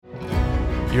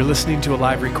You're listening to a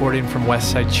live recording from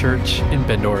Westside Church in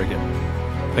Bend, Oregon.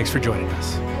 Thanks for joining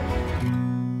us.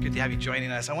 Good to have you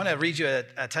joining us. I want to read you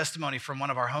a testimony from one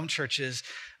of our home churches.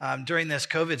 During this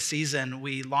COVID season,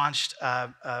 we launched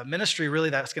a ministry really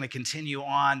that's going to continue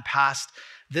on past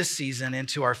this season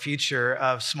into our future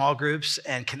of small groups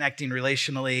and connecting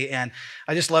relationally. And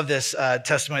I just love this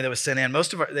testimony that was sent in.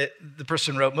 The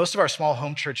person wrote, most of our small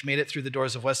home church made it through the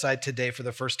doors of Westside today for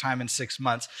the first time in 6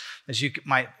 months. As you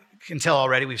can tell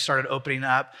already, we've started opening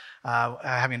up,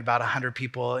 having about 100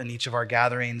 people in each of our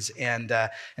gatherings. And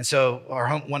so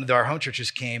one of our home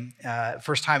churches came,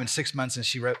 first time in 6 months, and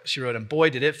she wrote, and boy,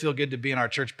 did it feel good to be in our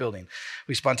church building.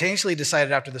 We spontaneously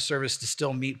decided after the service to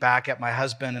still meet back at my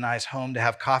husband and I's home to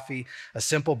have coffee, a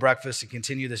simple breakfast, and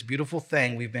continue this beautiful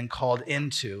thing we've been called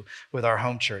into with our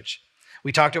home church.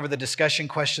 We talked over the discussion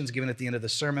questions given at the end of the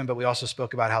sermon, but we also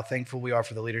spoke about how thankful we are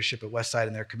for the leadership at Westside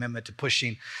and their commitment to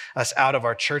pushing us out of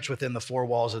our church within the four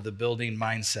walls of the building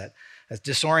mindset. As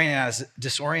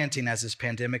disorienting as this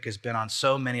pandemic has been on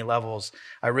so many levels,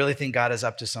 I really think God is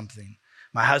up to something.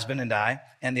 My husband and I,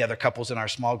 and the other couples in our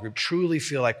small group, truly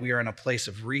feel like we are in a place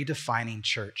of redefining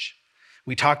church.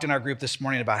 We talked in our group this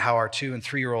morning about how our 2- and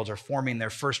 3-year-olds are forming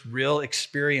their first real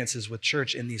experiences with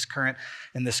church in this current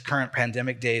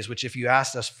pandemic days, which if you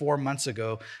asked us 4 months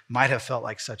ago, might have felt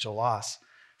like such a loss.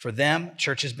 For them,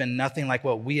 church has been nothing like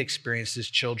what we experienced as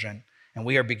children, and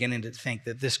we are beginning to think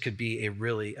that this could be a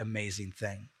really amazing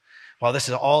thing. While this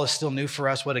is still new for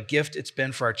us, what a gift it's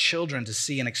been for our children to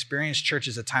see and experience church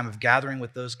as a time of gathering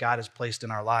with those God has placed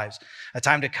in our lives, a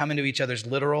time to come into each other's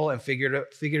literal and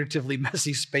figuratively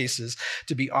messy spaces,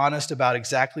 to be honest about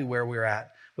exactly where we're at,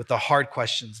 with the hard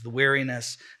questions, the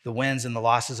weariness, the wins and the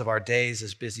losses of our days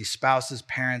as busy spouses,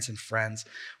 parents, and friends.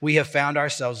 We have found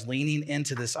ourselves leaning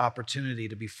into this opportunity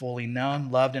to be fully known,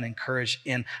 loved, and encouraged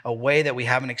in a way that we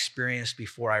haven't experienced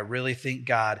before. I really think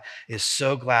God is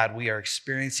so glad we are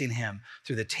experiencing Him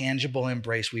through the tangible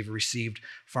embrace we've received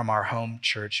from our home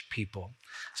church people.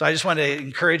 So I just want to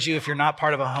encourage you, if you're not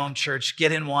part of a home church,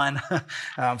 get in one,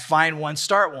 find one,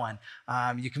 start one.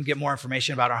 You can get more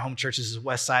information about our home churches at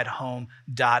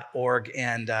westsidehome.org.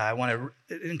 And I want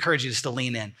to encourage you just to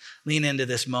lean into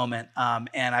this moment.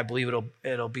 And I believe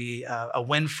it'll be a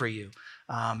win for you,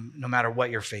 no matter what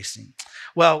you're facing.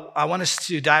 Well, I want us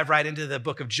to dive right into the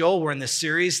book of Joel. We're in this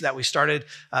series that we started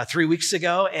 3 weeks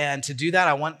ago. And to do that,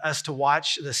 I want us to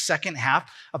watch the second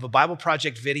half of a Bible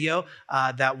Project video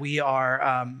that we are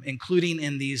including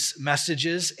in these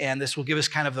messages. And this will give us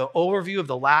kind of the overview of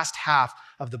the last half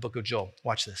of the book of Joel.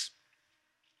 Watch this.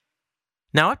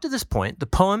 Now, up to this point, the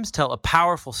poems tell a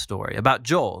powerful story about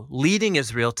Joel leading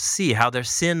Israel to see how their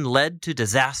sin led to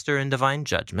disaster and divine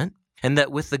judgment, and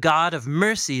that with the God of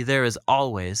mercy, there is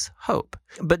always hope.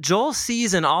 But Joel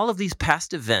sees in all of these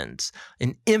past events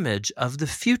an image of the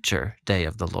future day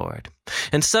of the Lord.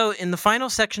 And so in the final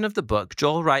section of the book,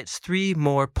 Joel writes 3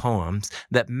 more poems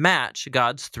that match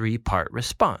God's 3-part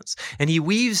response. And he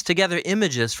weaves together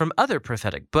images from other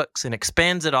prophetic books and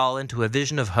expands it all into a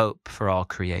vision of hope for all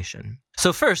creation.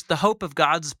 So first, the hope of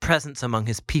God's presence among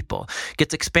his people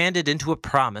gets expanded into a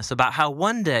promise about how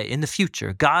one day in the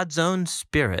future, God's own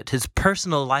Spirit, his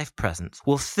personal life presence,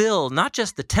 will fill not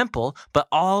just the temple, but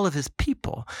all of his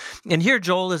people. And here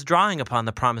Joel is drawing upon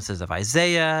the promises of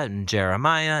Isaiah and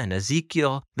Jeremiah and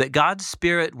Ezekiel that God's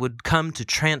Spirit would come to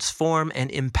transform and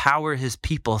empower his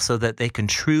people so that they can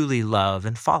truly love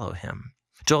and follow him.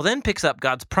 Joel then picks up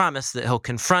God's promise that he'll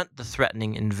confront the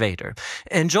threatening invader.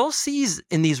 And Joel sees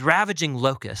in these ravaging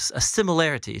locusts a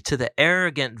similarity to the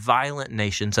arrogant, violent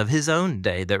nations of his own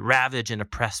day that ravage and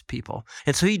oppress people.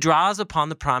 And so he draws upon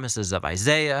the promises of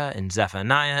Isaiah and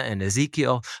Zephaniah and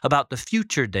Ezekiel about the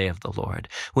future day of the Lord,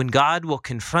 when God will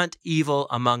confront evil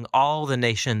among all the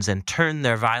nations and turn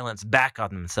their violence back on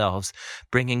themselves,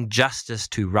 bringing justice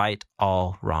to right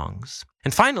all wrongs.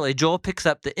 And finally, Joel picks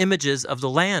up the images of the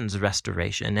land's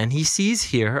restoration, and he sees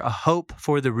here a hope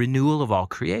for the renewal of all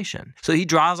creation. So he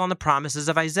draws on the promises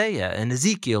of Isaiah and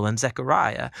Ezekiel and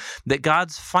Zechariah that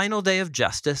God's final day of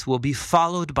justice will be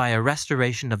followed by a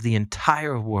restoration of the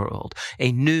entire world,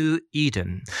 a new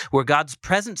Eden, where God's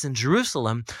presence in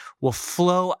Jerusalem will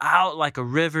flow out like a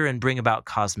river and bring about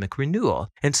cosmic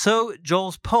renewal. And so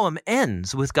Joel's poem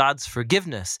ends with God's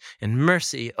forgiveness and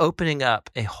mercy opening up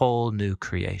a whole new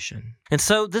creation. And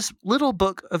so this little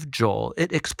book of Joel,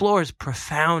 it explores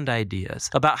profound ideas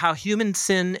about how human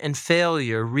sin and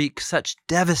failure wreak such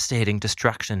devastating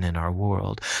destruction in our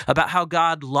world, about how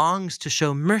God longs to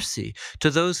show mercy to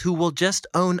those who will just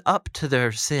own up to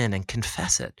their sin and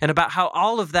confess it, and about how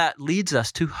all of that leads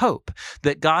us to hope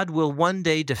that God will one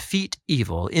day defeat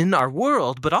evil in our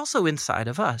world, but also inside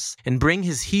of us, and bring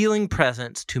his healing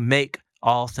presence to make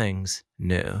all things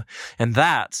new. And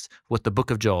that's what the book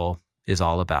of Joel is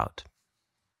all about.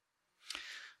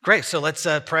 Great. So let's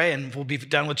pray, and we'll be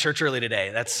done with church early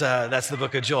today. That's the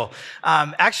book of Joel.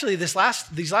 Actually, these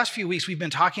last few weeks, we've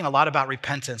been talking a lot about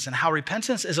repentance and how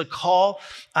repentance is a call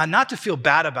not to feel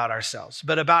bad about ourselves,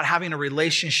 but about having a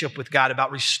relationship with God, about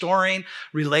restoring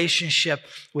relationship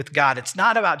with God. It's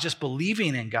not about just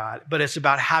believing in God, but it's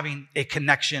about having a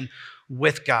connection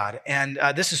with God. And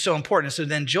this is so important. So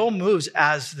then Joel moves,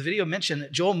 as the video mentioned,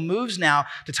 Joel moves now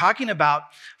to talking about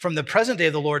from the present day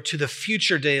of the Lord to the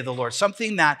future day of the Lord,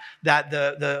 something that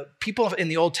the people in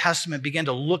the Old Testament began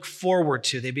to look forward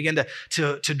to. They began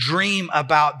to dream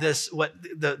about this, what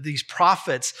these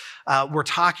prophets were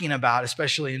talking about,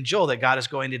 especially in Joel, that God is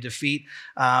going to defeat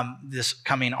this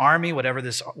coming army, whatever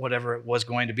it was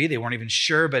going to be. They weren't even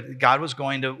sure, but God was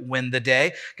going to win the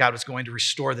day. God was going to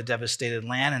restore the devastated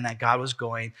land, and that God was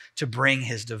going to bring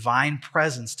his divine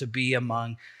presence to be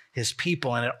among his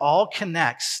people. And it all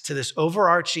connects to this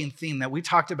overarching theme that we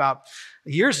talked about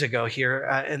years ago here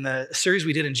in the series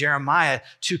we did in Jeremiah,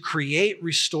 to create,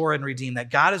 restore, and redeem. That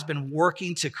God has been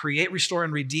working to create, restore,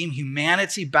 and redeem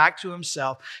humanity back to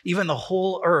himself, even the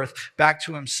whole earth back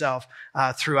to himself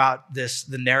throughout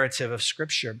the narrative of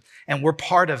Scripture. And we're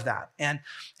part of that. And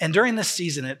during this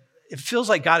season, it feels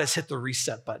like God has hit the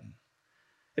reset button.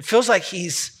 It feels like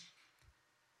he's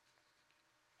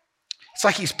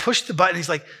pushed the button. He's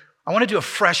like, I want to do a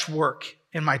fresh work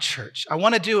in my church. I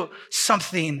want to do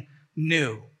something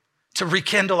new to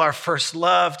rekindle our first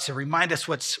love, to remind us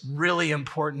what's really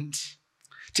important,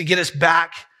 to get us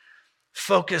back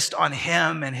focused on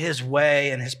him and his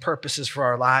way and his purposes for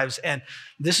our lives. And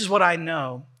this is what I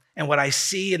know and what I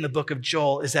see in the book of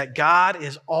Joel is that God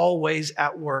is always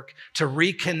at work to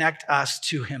reconnect us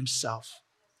to himself.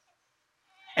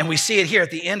 And we see it here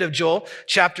at the end of Joel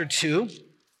chapter 2.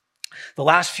 The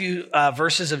last few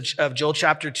verses of Joel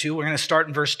chapter 2, we're going to start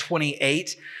in verse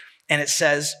 28, and it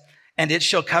says, and it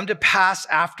shall come to pass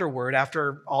afterward,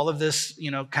 after all of this,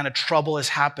 kind of trouble has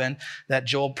happened, that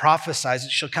Joel prophesies,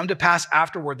 it shall come to pass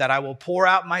afterward that I will pour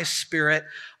out my spirit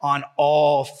on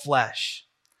all flesh.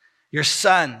 Your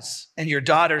sons and your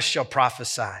daughters shall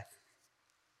prophesy.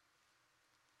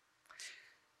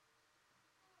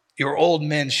 Your old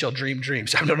men shall dream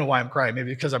dreams. I don't know why I'm crying.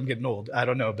 Maybe because I'm getting old. I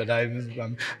don't know, but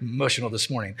I'm emotional this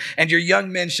morning. And your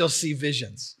young men shall see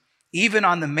visions. Even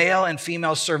on the male and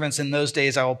female servants in those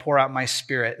days, I will pour out my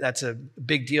spirit. That's a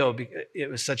big deal.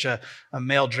 It was such a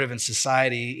male-driven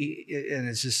society, and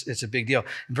it's a big deal.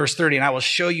 In verse 30, and I will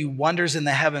show you wonders in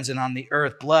the heavens and on the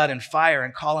earth, blood and fire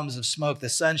and columns of smoke. The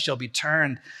sun shall be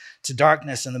turned to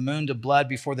darkness and the moon to blood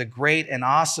before the great and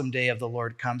awesome day of the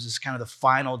Lord comes. It's kind of the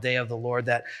final day of the Lord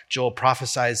that Joel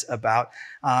prophesies about.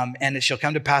 And it shall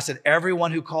come to pass that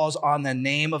everyone who calls on the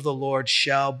name of the Lord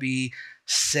shall be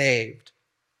saved.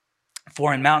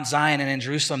 For in Mount Zion and in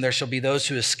Jerusalem there shall be those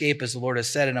who escape, as the Lord has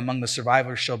said, and among the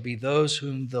survivors shall be those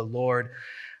whom the Lord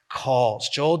calls.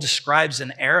 Joel describes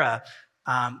an era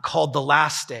called the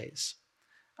last days.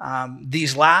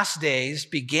 These last days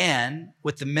began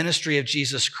with the ministry of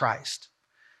Jesus Christ.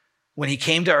 When he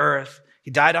came to earth,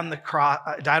 he died on a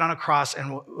cross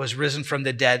and was risen from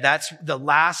the dead. That's the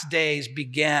last days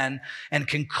began and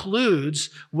concludes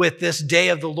with this day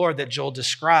of the Lord that Joel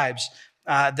describes,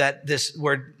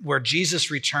 where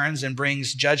Jesus returns and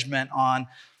brings judgment on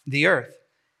the earth.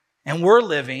 And we're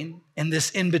living in this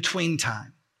in-between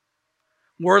time.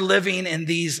 We're living in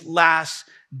these last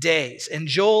days. And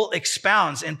Joel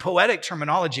expounds in poetic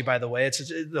terminology, by the way,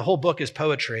 the whole book is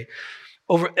poetry,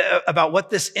 about what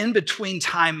this in-between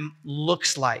time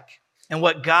looks like and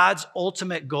what God's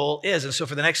ultimate goal is. And so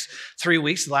for the next 3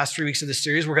 weeks, the last 3 weeks of this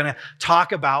series, we're going to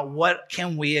talk about what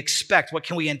can we expect, what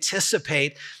can we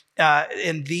anticipate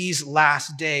in these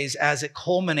last days as it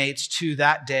culminates to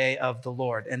that day of the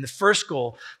Lord. And the first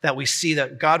goal that we see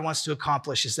that God wants to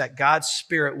accomplish is that God's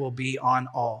Spirit will be on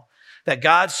all. That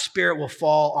God's Spirit will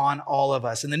fall on all of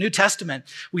us. In the New Testament,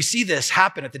 we see this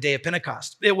happen at the day of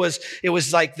Pentecost. It was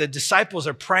like the disciples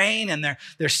are praying and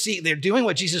they're doing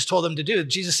what Jesus told them to do.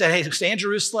 Jesus said, hey, stay in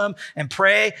Jerusalem and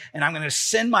pray, and I'm going to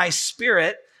send my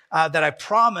Spirit that I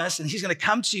promised, and he's going to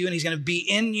come to you, and he's going to be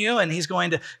in you, and he's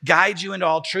going to guide you into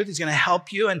all truth. He's going to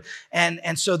help you.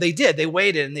 And so they did. They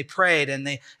waited and they prayed and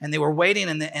they were waiting.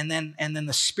 And then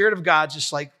the Spirit of God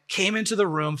just like came into the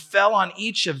room, fell on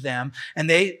each of them, and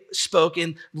they spoke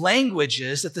in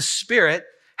languages that the Spirit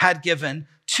had given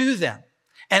to them.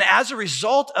 And as a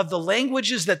result of the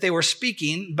languages that they were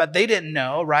speaking, but they didn't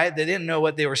know, right? They didn't know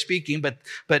what they were speaking,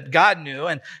 but God knew,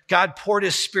 and God poured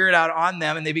his Spirit out on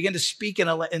them, and they began to speak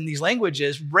in these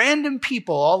languages. Random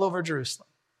people all over Jerusalem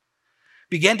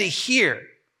began to hear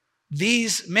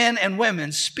these men and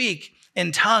women speak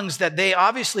in tongues that they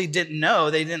obviously didn't know,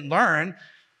 they didn't learn,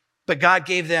 but God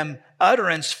gave them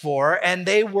utterance for, and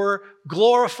they were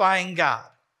glorifying God.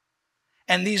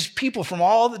 And these people from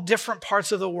all the different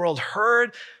parts of the world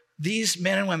heard these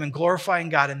men and women glorifying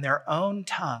God in their own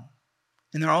tongue,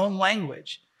 in their own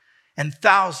language. And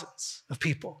thousands of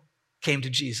people came to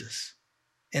Jesus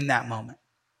in that moment.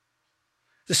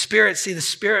 The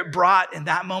Spirit brought in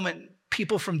that moment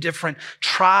people from different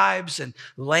tribes and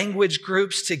language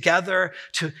groups together,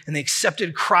 and they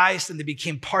accepted Christ, and they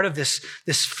became part of this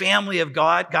family of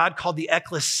God called the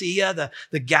ecclesia,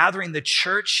 the gathering, the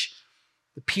church.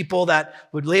 The people that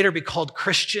would later be called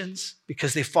Christians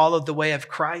because they followed the way of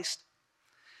Christ.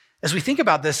 As we think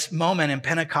about this moment in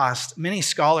Pentecost, many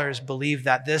scholars believe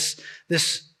that this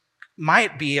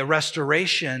might be a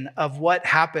restoration of what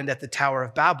happened at the Tower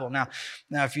of Babel. Now,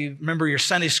 if you remember your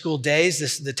Sunday school days,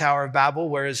 this is the Tower of Babel,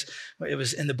 whereas it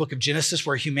was in the book of Genesis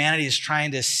where humanity is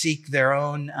trying to seek their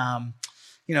own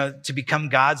to become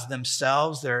gods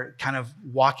themselves. They're kind of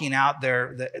walking out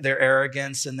their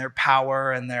arrogance and their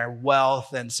power and their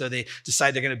wealth. And so they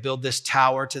decide they're going to build this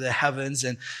tower to the heavens.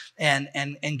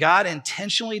 And God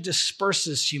intentionally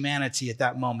disperses humanity at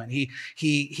that moment.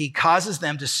 He causes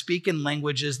them to speak in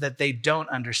languages that they don't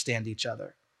understand each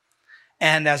other.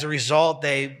 And as a result,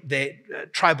 they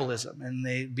tribalism, and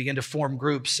they begin to form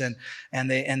groups, and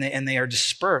they are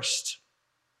dispersed,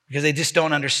 because they just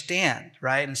don't understand,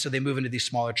 right? And so they move into these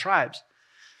smaller tribes.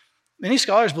 Many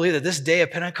scholars believe that this day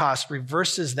of Pentecost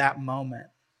reverses that moment,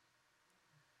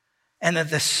 and that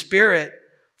the Spirit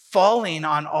falling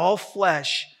on all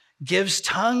flesh gives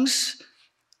tongues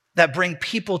that bring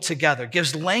people together,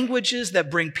 gives languages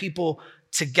that bring people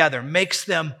together, makes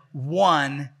them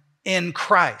one in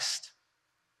Christ.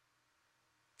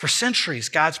 For centuries,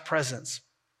 God's presence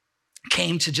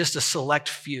came to just a select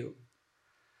few.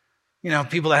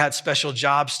 People that had special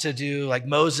jobs to do, like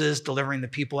Moses delivering the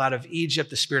people out of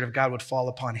Egypt, the Spirit of God would fall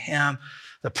upon him.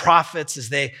 The prophets, as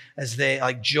they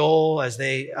like Joel, as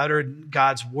they uttered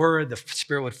God's word, the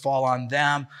Spirit would fall on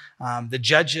them. The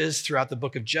judges throughout the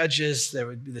book of Judges,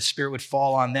 the Spirit would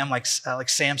fall on them, like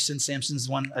Samson. Samson's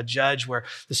a judge where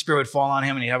the Spirit would fall on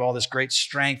him, and he'd have all this great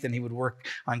strength, and he would work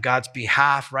on God's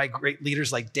behalf, right? Great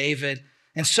leaders like David.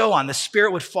 And so on. The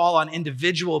Spirit would fall on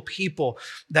individual people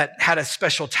that had a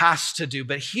special task to do.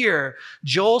 But here,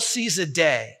 Joel sees a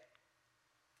day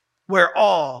where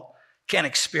all can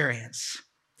experience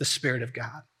the Spirit of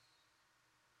God.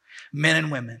 Men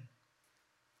and women,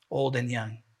 old and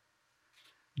young,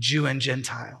 Jew and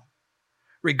Gentile,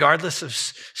 regardless of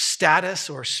status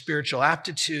or spiritual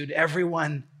aptitude,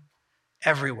 everyone,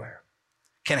 everywhere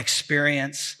can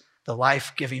experience the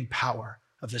life-giving power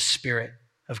of the Spirit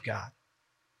of God.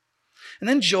 And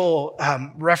then Joel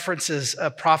references a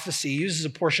prophecy, uses a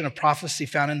portion of prophecy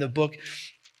found in the book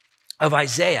of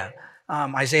Isaiah,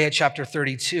 Isaiah chapter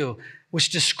 32, which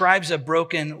describes a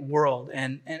broken world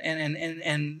and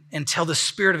until the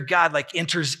Spirit of God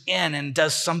enters in and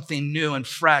does something new and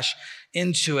fresh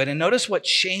into it. And notice what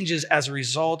changes as a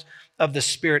result of the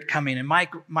Spirit coming. And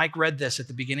Mike read this at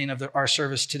the beginning of our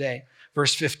service today,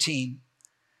 verse 15.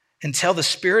 Until the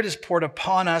Spirit is poured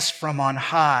upon us from on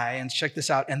high, and check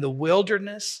this out, and the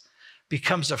wilderness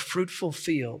becomes a fruitful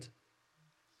field,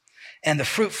 and the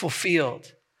fruitful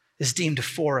field is deemed a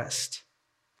forest.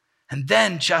 And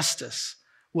then justice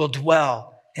will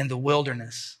dwell in the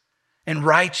wilderness, and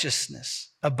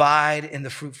righteousness abide in the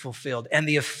fruitful field. And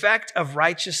the effect of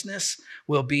righteousness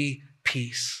will be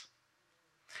peace.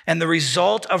 And the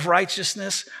result of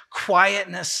righteousness,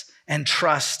 quietness and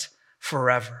trust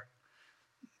forever.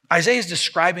 Isaiah is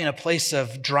describing a place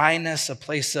of dryness, a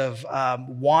place of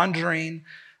wandering,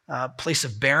 a place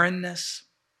of barrenness,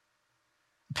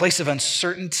 a place of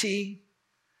uncertainty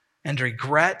and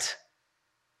regret,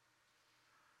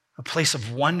 a place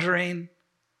of wondering,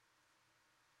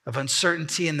 of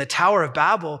uncertainty. In the Tower of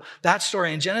Babel, that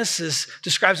story in Genesis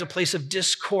describes a place of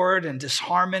discord and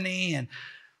disharmony and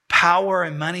power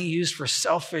and money used for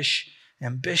selfish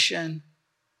ambition.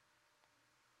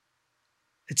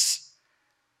 It's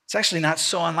actually not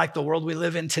so unlike the world we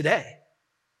live in today.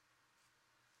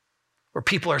 where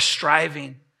people are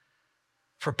striving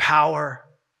for power.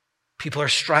 People are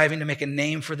striving to make a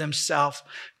name for themselves.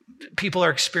 People are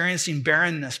experiencing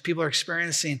barrenness. People are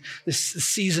experiencing this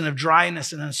season of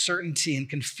dryness and uncertainty and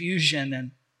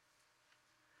confusion.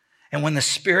 And when the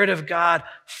Spirit of God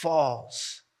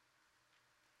falls,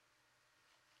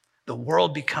 the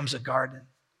world becomes a garden.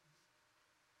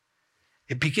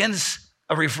 It begins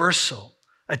a reversal,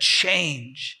 a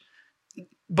change,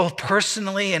 both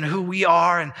personally and who we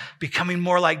are and becoming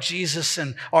more like Jesus,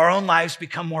 and our own lives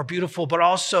become more beautiful, but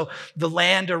also the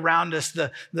land around us,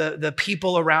 the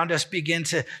people around us begin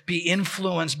to be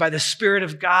influenced by the Spirit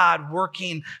of God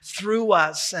working through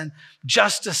us, and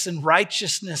justice and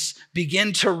righteousness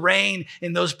begin to reign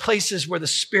in those places where the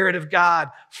Spirit of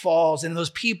God falls, and in those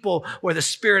people where the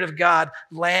Spirit of God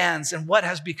lands, and what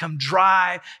has become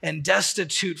dry and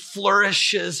destitute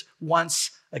flourishes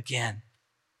once again.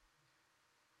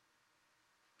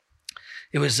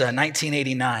 It was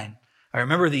 1989. I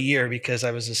remember the year because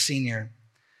I was a senior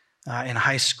in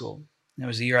high school. It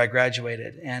was the year I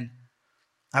graduated. And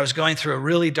I was going through a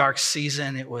really dark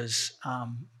season. It was,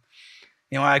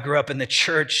 I grew up in the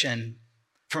church, and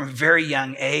from a very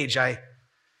young age, I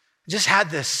just had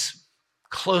this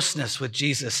closeness with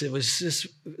Jesus. It was this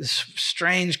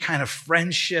strange kind of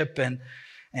friendship and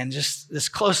just this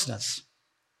closeness.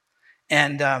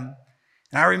 And I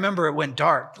remember it went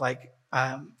dark,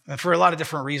 and for a lot of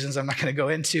different reasons I'm not going to go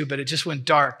into, but it just went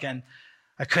dark, and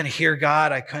I couldn't hear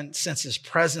God. I couldn't sense his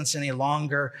presence any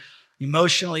longer.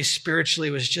 Emotionally, spiritually,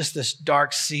 it was just this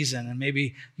dark season, and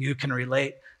maybe you can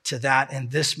relate to that in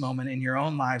this moment in your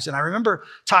own lives. And I remember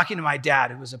talking to my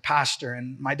dad, who was a pastor,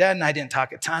 and my dad and I didn't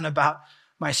talk a ton about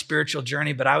my spiritual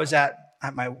journey, but I was at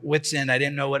my wit's end. I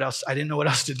didn't know what else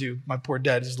to do. My poor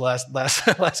dad is the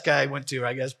last guy I went to,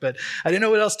 I guess, but I didn't know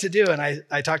what else to do. And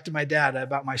I talked to my dad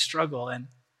about my struggle, and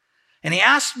he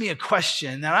asked me a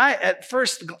question that at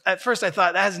first I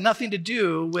thought that has nothing to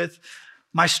do with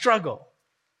my struggle.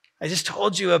 I just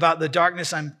told you about the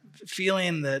darkness I'm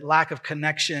feeling, the lack of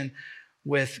connection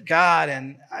with God.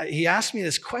 And he asked me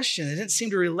this question. It didn't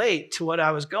seem to relate to what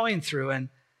I was going through. And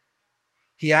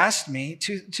he asked me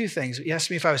two things. He asked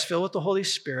me if I was filled with the Holy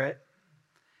Spirit,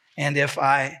 and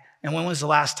when was the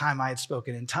last time I had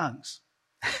spoken in tongues?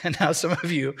 And now some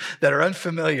of you that are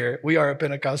unfamiliar, we are a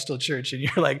Pentecostal church, and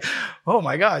you're like, oh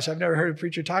my gosh, I've never heard a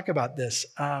preacher talk about this.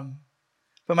 But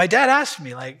my dad asked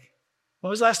me, when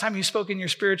was the last time you spoke in your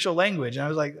spiritual language? And I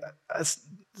was like,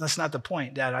 that's not the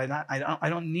point, Dad. I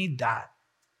don't need that.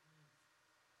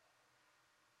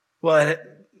 Well,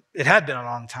 it had been a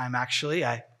long time, actually,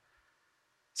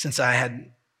 since I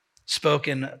had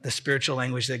spoken the spiritual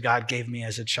language that God gave me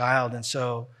as a child. And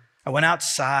so I went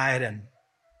outside, and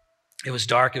it was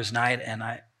dark, it was night, and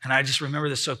I just remember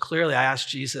this so clearly. I asked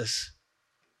Jesus,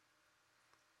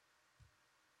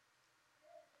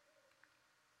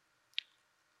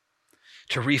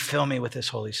 to refill me with his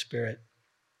Holy Spirit.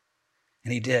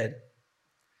 And he did.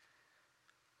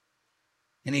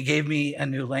 And he gave me a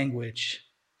new language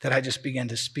that I just began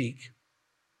to speak.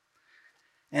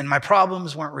 And my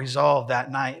problems weren't resolved that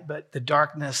night, but the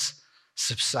darkness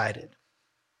subsided.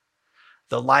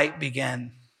 The light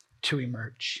began to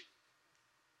emerge.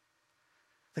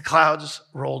 The clouds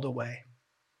rolled away,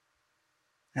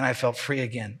 and I felt free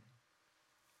again.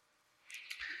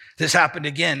 This happened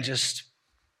again just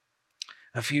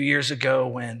a few years ago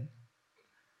when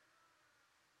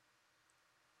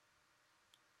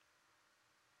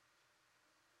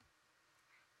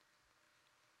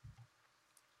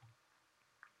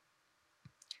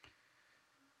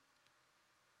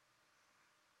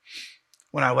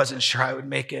I wasn't sure I would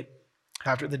make it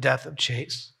after the death of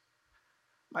Chase,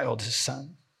 my oldest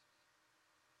son.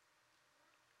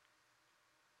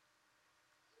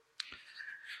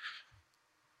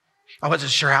 I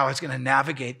wasn't sure how I was going to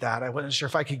navigate that. I wasn't sure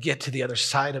if I could get to the other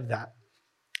side of that.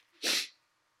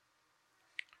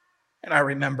 And I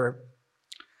remember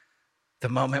the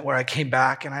moment where I came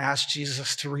back and I asked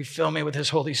Jesus to refill me with his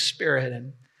Holy Spirit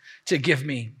and to give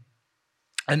me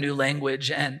a new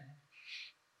language. And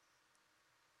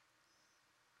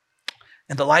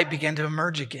the light began to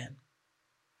emerge again.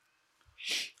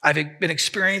 I've been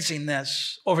experiencing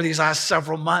this over these last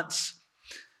several months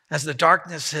as the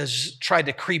darkness has tried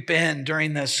to creep in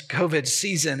during this COVID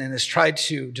season and has tried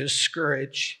to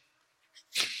discourage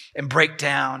and break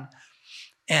down.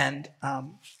 And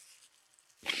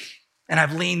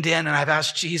I've leaned in and I've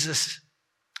asked Jesus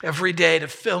every day to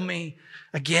fill me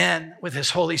again with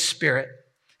his Holy Spirit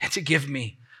and to give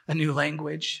me a new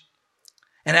language.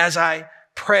 And as I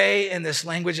pray in this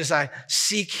language, as I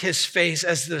seek his face,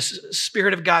 as the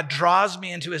Spirit of God draws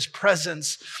me into his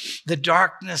presence, the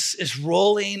darkness is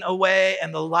rolling away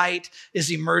and the light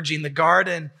is emerging. The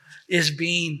garden is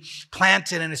being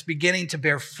planted and it's beginning to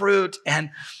bear fruit. And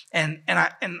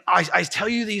I tell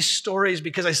you these stories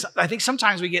because I think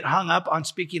sometimes we get hung up on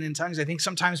speaking in tongues. I think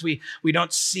sometimes we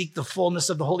don't seek the fullness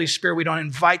of the Holy Spirit. We don't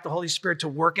invite the Holy Spirit to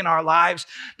work in our lives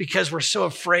because we're so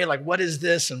afraid, like, what is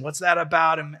this and what's that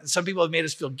about? And some people have made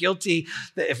us feel guilty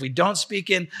that if we don't speak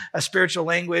in a spiritual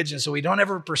language, and so we don't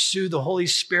ever pursue the Holy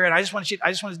Spirit. I just want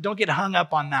to don't get hung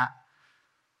up on that.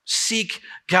 Seek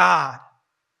God.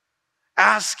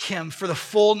 Ask him for the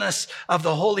fullness of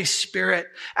the Holy Spirit.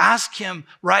 Ask him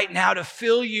right now to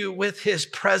fill you with his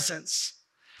presence,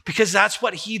 because that's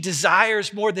what he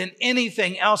desires more than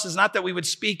anything else. Is not that we would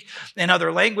speak in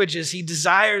other languages. He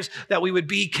desires that we would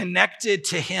be connected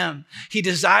to him. He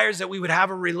desires that we would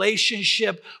have a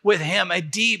relationship with him, a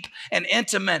deep and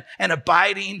intimate and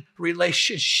abiding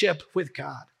relationship with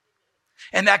God.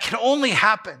 And that can only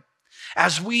happen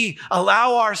as we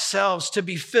allow ourselves to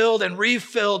be filled and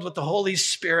refilled with the Holy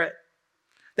Spirit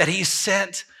that he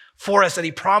sent for us, that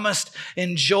he promised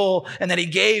in Joel, and that he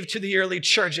gave to the early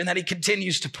church, and that he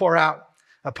continues to pour out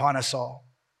upon us all.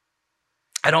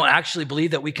 I don't actually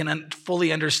believe that we can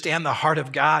fully understand the heart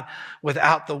of God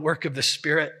without the work of the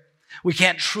Spirit. We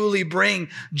can't truly bring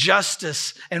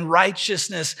justice and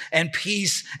righteousness and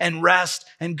peace and rest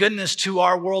and goodness to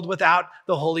our world without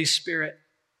the Holy Spirit.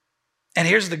 And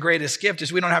here's the greatest gift,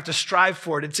 is we don't have to strive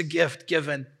for it. It's a gift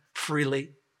given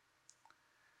freely.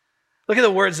 Look at the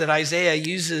words that Isaiah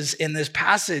uses in this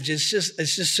passage. It's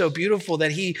just so beautiful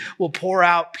that he will pour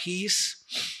out peace.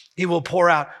 He will pour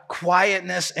out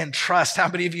quietness and trust. How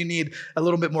many of you need a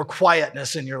little bit more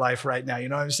quietness in your life right now? You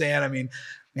know what I'm saying? I mean,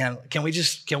 man, can we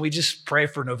just pray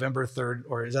for November 3rd,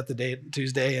 or is that the day,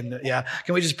 Tuesday? And yeah,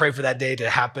 can we just pray for that day to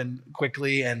happen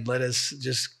quickly and let us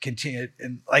just continue,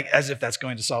 and like as if that's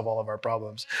going to solve all of our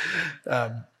problems.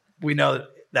 We know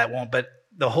that won't, but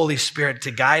the Holy Spirit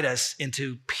to guide us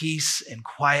into peace and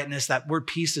quietness. That word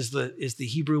peace is the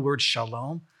Hebrew word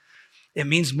shalom. It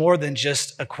means more than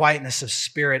just a quietness of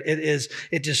spirit.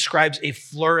 It describes a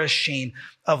flourishing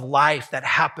of life that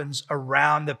happens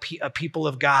around a people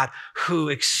of God who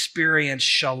experience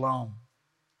shalom.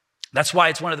 That's why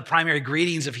it's one of the primary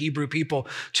greetings of Hebrew people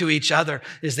to each other,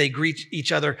 is they greet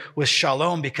each other with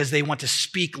shalom, because they want to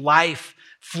speak life,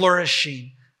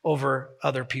 flourishing over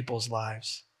other people's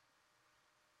lives.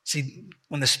 See,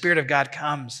 when the Spirit of God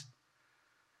comes,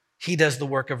 he does the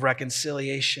work of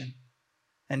reconciliation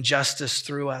and justice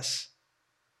through us.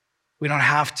 We don't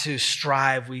have to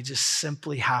strive. We just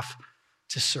simply have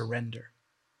to surrender.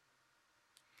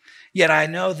 Yet I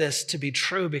know this to be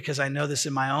true because I know this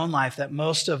in my own life, that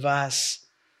most of us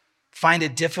find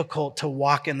it difficult to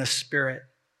walk in the Spirit.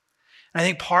 And I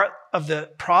think part of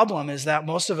the problem is that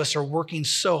most of us are working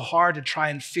so hard to try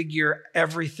and figure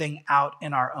everything out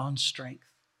in our own strength.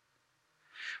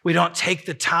 We don't take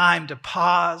the time to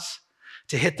pause,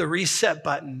 to hit the reset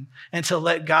button, and to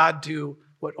let God do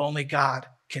what only God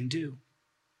can do.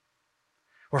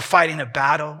 We're fighting a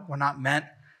battle we're not meant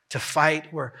to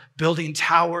fight. We're building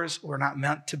towers we're not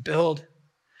meant to build.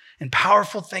 And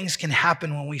powerful things can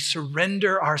happen when we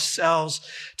surrender ourselves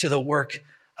to the work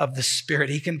of the Spirit.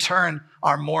 He can turn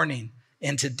our mourning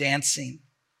into dancing.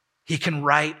 He can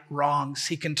right wrongs.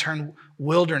 He can turn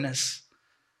wilderness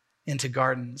into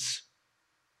gardens.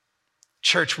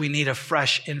 Church, we need a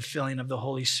fresh infilling of the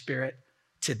Holy Spirit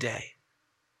today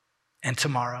and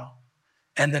tomorrow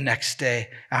and the next day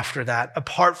after that.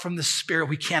 Apart from the Spirit,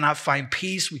 we cannot find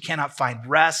peace. We cannot find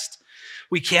rest.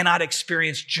 We cannot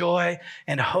experience joy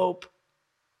and hope.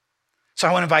 So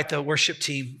I want to invite the worship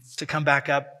team to come back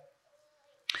up.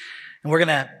 And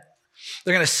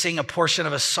they're going to sing a portion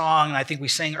of a song I think we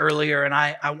sang earlier. And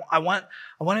I want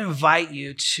to invite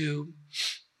you to,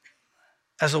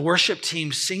 as the worship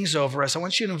team sings over us, I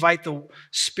want you to invite the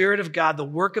Spirit of God, the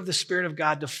work of the Spirit of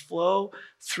God to flow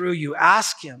through you.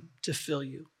 Ask him to fill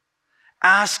you.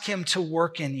 Ask him to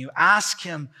work in you. Ask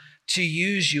him to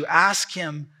use you. Ask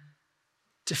him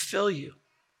to fill you.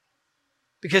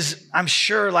 Because I'm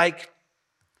sure, like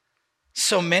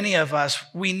so many of us,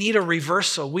 we need a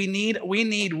reversal. We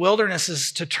need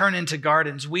wildernesses to turn into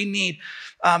gardens. We need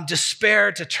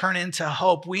despair to turn into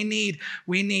hope. We need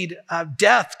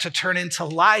death to turn into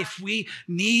life. We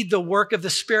need the work of the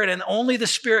Spirit, and only the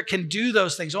Spirit can do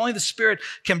those things. Only the Spirit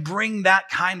can bring that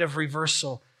kind of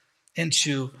reversal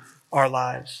into our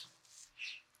lives.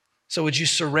 So would you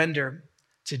surrender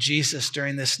to Jesus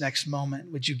during this next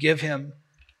moment? Would you give him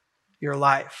your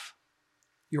life,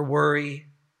 your worry,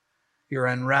 your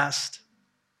unrest?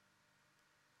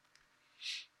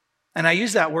 And I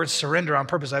use that word surrender on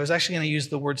purpose. I was actually going to use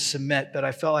the word submit, but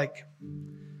I felt like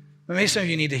maybe some of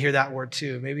you need to hear that word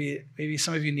too. Maybe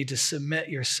some of you need to submit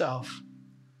yourself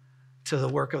to the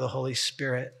work of the Holy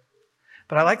Spirit.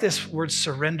 But I like this word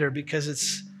surrender because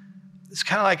it's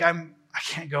kind of like I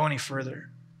can't go any further.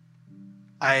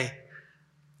 I've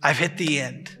hit the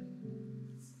end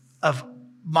of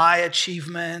my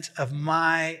achievement, of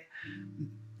my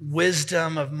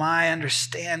wisdom, of my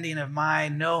understanding, of my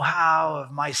know-how,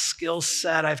 of my skill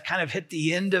set. I've kind of hit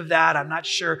the end of that. I'm not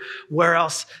sure where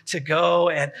else to go.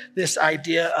 And this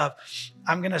idea of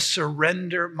I'm going to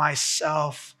surrender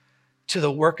myself to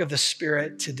the work of the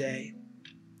Spirit today.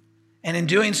 And in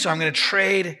doing so, I'm going to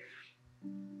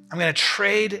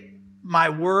trade my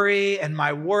worry and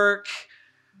my work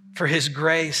for His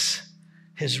grace,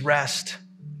 His rest,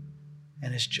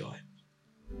 and His joy.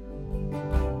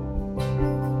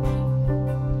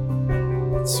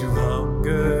 To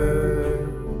hunger,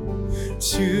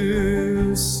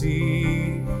 to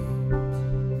see,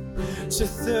 to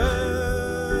thirst,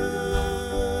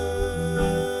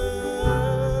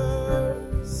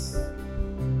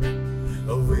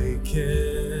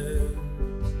 awaken,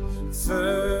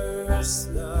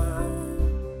 first love,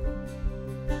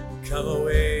 come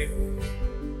away.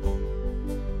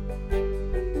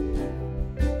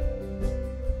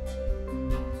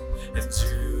 And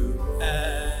do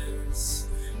as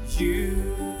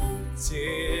you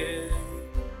did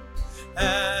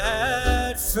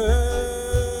at first.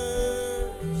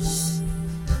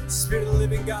 Spirit of the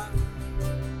living God,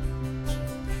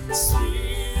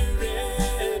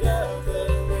 Spirit of the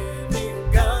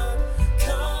living God,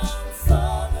 come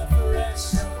fall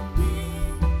afresh on me,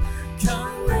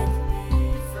 come wake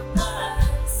me from my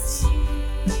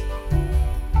sleep,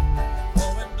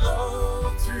 oh, and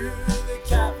blow through the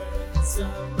caverns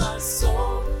of my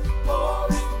soul,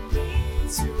 pouring me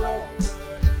to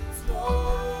overflow.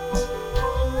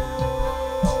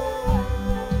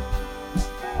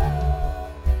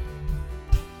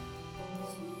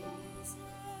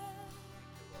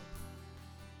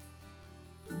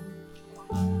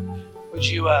 Would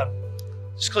you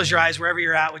just close your eyes wherever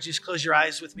you're at? Would you just close your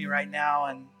eyes with me right now?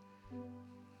 And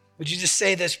would you just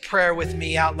say this prayer with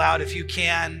me out loud if you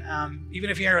can?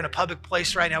 Even if you're in a public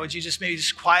place right now, would you just maybe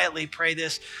just quietly pray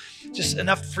this? Just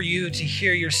enough for you to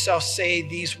hear yourself say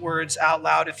these words out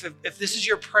loud. If this is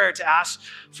your prayer to ask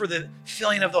for the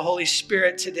filling of the Holy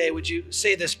Spirit today, would you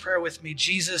say this prayer with me?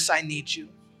 Jesus, I need you.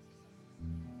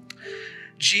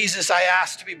 Jesus, I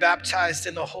ask to be baptized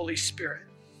in the Holy Spirit.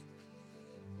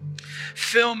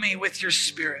 Fill me with your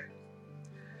Spirit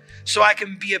so I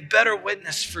can be a better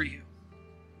witness for you.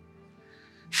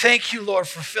 Thank you, Lord,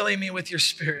 for filling me with your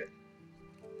Spirit.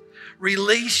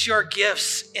 Release your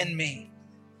gifts in me.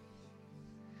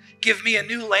 Give me a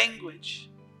new language.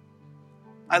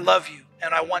 I love you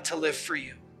and I want to live for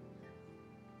you.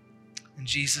 In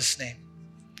Jesus' name,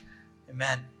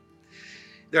 amen.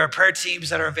 There are prayer teams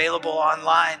that are available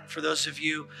online for those of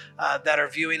you that are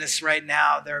viewing this right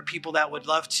now. There are people that would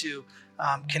love to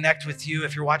connect with you.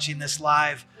 If you're watching this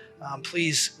live,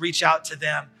 please reach out to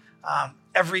them.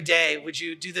 Every day, would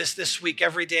you do this week?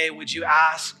 Every day, would you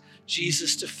ask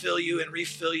Jesus to fill you and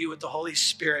refill you with the Holy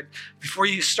Spirit? Before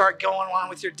you start going on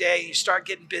with your day, you start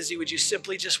getting busy, would you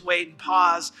simply just wait and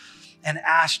pause and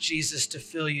ask Jesus to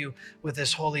fill you with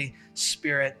His Holy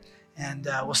Spirit? And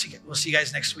we'll see you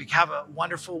guys next week. Have a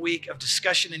wonderful week of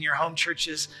discussion in your home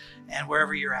churches and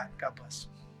wherever you're at. God bless.